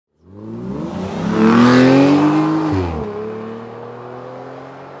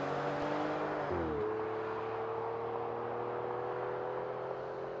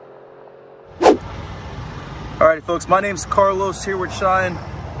folks, my name's Carlos here with Shine.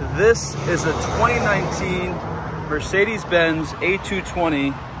 This is a 2019 Mercedes-Benz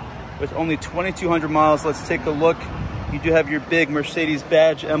A220 with only 2,200 miles. Let's take a look. You do have your big Mercedes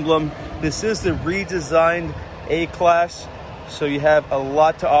badge emblem. This is the redesigned A-Class, so you have a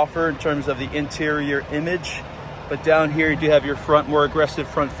lot to offer in terms of the interior image. But down here you do have your front, more aggressive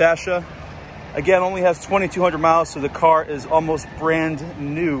front fascia. Again, only has 2,200 miles, so the car is almost brand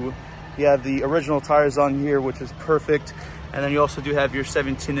new. You have the original tires on here, which is perfect. And then you also do have your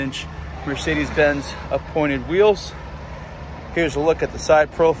 17-inch Mercedes-Benz appointed wheels. Here's a look at the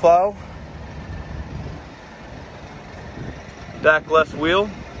side profile. Back left wheel.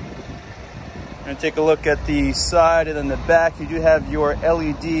 And take a look at the side and then the back. You do have your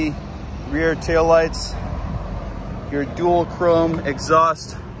LED rear taillights, your dual chrome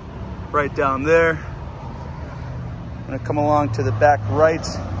exhaust right down there. I'm gonna come along to the back right.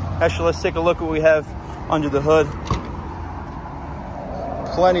 Actually, let's take a look at what we have under the hood.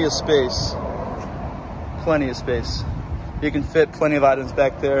 Plenty of space. Plenty of space. You can fit plenty of items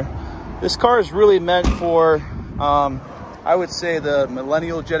back there. This car is really meant for, I would say, the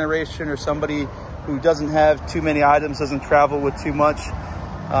millennial generation or somebody who doesn't have too many items, doesn't travel with too much.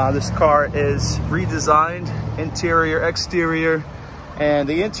 This car is redesigned, interior, exterior, and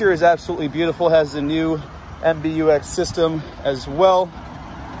the interior is absolutely beautiful. It has the new MBUX system as well.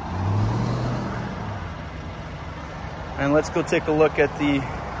 And let's go take a look at the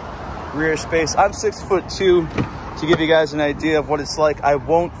rear space. I'm 6'2", to give you guys an idea of what it's like. I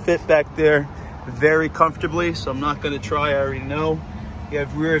won't fit back there very comfortably, so I'm not gonna try, I already know. You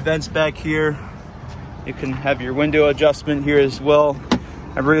have rear vents back here. You can have your window adjustment here as well.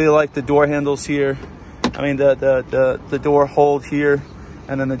 I really like the door handles here. I mean, the door hold here,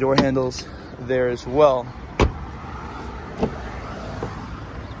 and then the door handles there as well.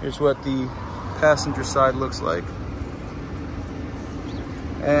 Here's what the passenger side looks like.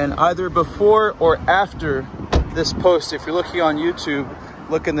 And either before or after this post, if you're looking on YouTube,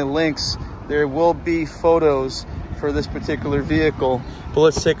 look in the links, there will be photos for this particular vehicle. But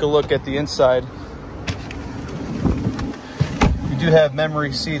let's take a look at the inside. You do have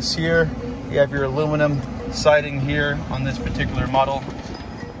memory seats here. You have your aluminum siding here on this particular model.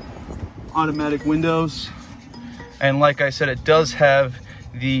 Automatic windows. And like I said, it does have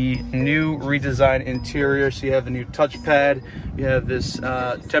the new redesigned interior. So you have the new touchpad, you have this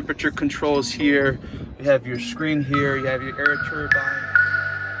temperature controls here, you have your screen here, you have your air turbine.